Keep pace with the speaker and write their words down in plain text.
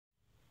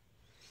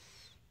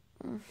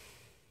Good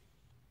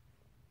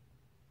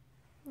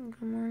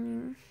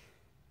morning.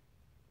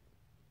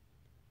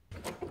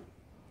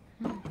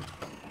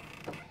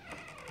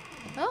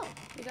 Oh,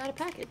 we got a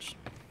package.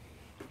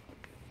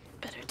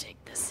 Better take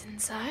this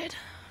inside.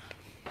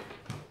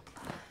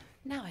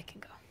 Now I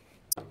can go.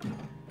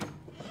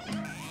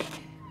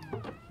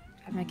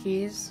 Got my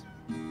keys.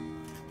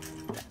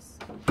 Yes.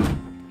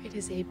 It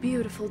is a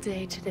beautiful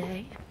day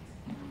today.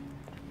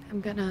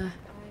 I'm gonna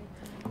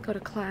go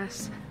to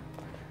class.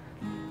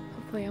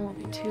 Hopefully I won't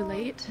be too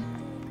late.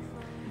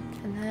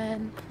 And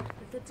then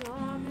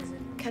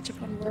catch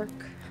up on work.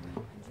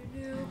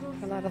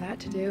 A lot of that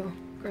to do.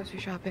 Grocery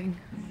shopping.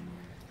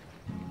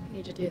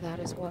 Need to do that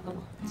as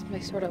well. It's my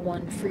sort of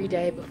one free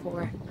day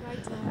before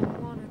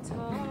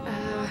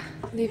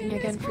leaving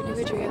again for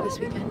ANYWHO this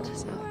weekend,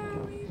 so.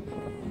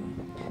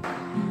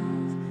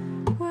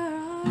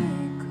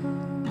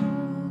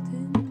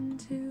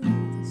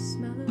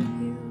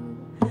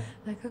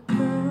 Like a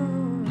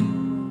curl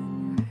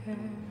in your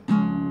hair.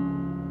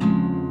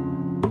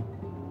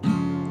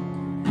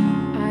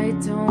 I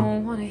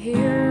don't want to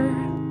hear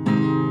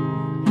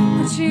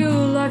that you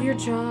love your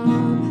job,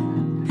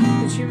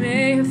 that you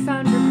may have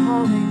found your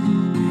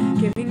calling,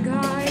 giving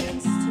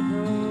guidance to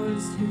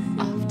those who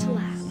feel off to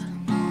lab.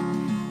 I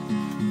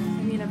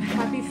mean, I'm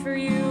happy for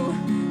you,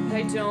 but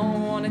I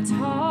don't want to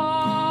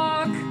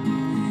talk.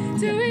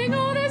 Doing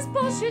all this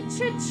bullshit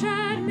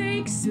chit-chat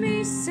makes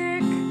me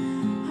sick.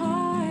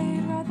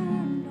 I'd rather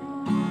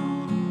not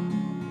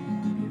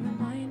be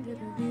reminded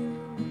of you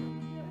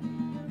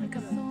like a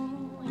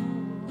thorn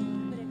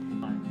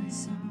on my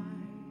side.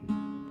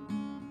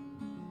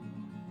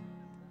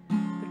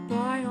 But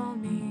by all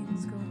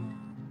means, go on,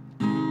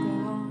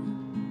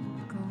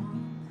 go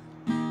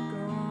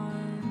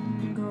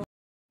on.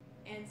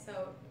 And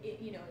so,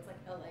 you know, it's like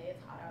LA,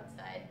 it's hot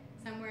outside.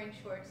 So I'm wearing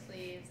short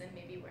sleeves and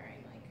maybe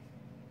wearing like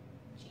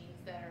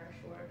jeans that are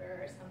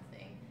shorter or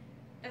something.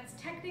 That's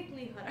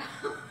technically haram.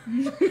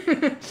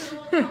 So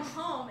we'll come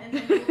home and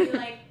then we'll be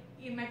like,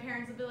 my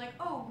parents will be like,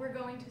 oh, we're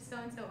going to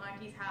so-and-so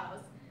auntie's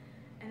house.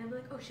 And I'll be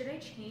like, oh, should I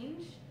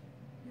change?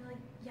 And they're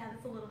like, yeah,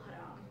 that's a little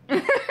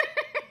haram.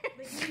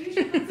 Like, you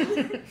should put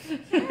something,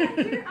 yeah,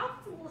 your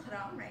outfit's a little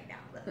haram right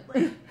now.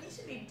 Like, you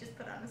should maybe just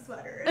put on a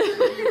sweater or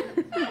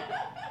something.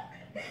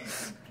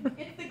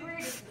 It's the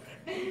greatest.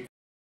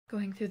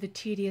 Going through the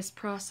tedious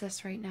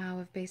process right now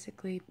of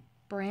basically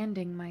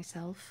branding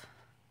myself.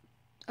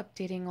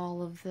 Updating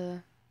all of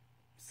the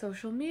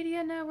social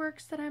media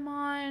networks that I'm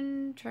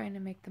on, trying to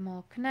make them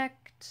all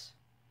connect.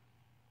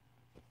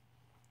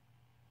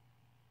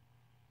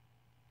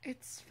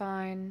 It's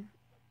fine.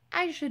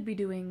 I should be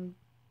doing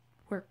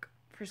work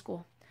for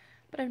school,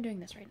 but I'm doing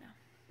this right now.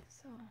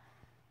 So,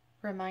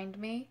 remind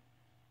me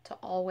to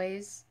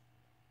always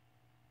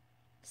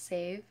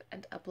save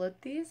and upload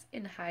these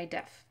in high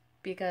def,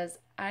 because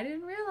I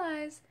didn't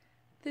realize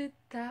that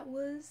that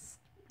was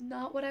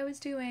not what I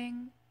was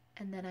doing,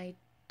 and then I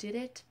did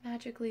it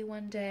magically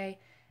one day,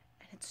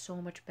 and it's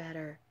so much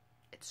better.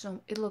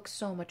 It looks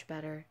so much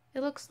better. It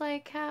looks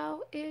like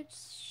how it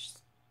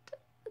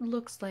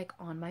looks like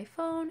on my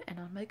phone and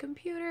on my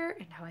computer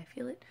and how I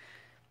feel it.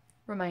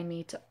 Remind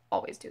me to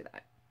always do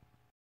that.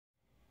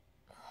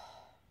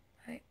 Oh,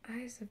 my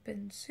eyes have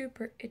been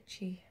super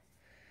itchy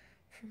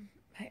from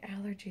my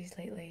allergies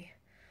lately.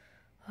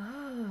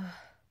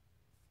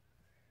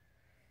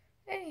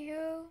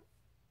 Anywho,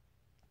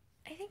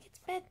 I think it's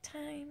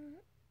bedtime.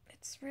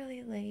 It's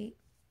really late.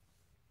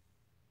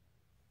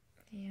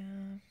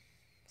 Yeah,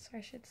 so I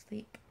should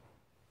sleep.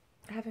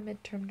 I have a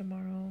midterm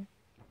tomorrow.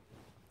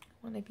 I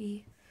want to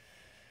be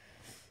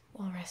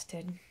well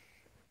rested.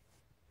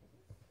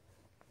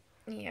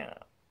 Yeah,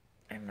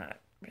 I'm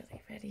not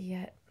really ready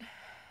yet. I'm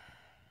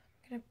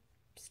gonna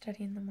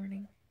study in the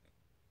morning.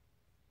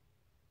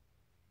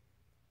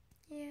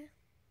 Yeah.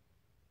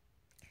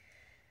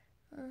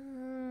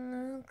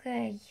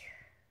 Okay.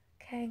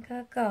 Okay,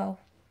 gotta go.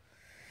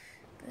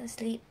 Gonna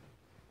sleep.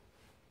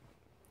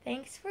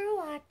 Thanks for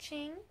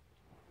watching.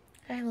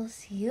 I will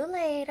see you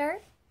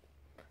later.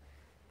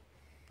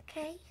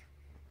 Okay.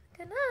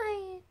 Good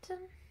night.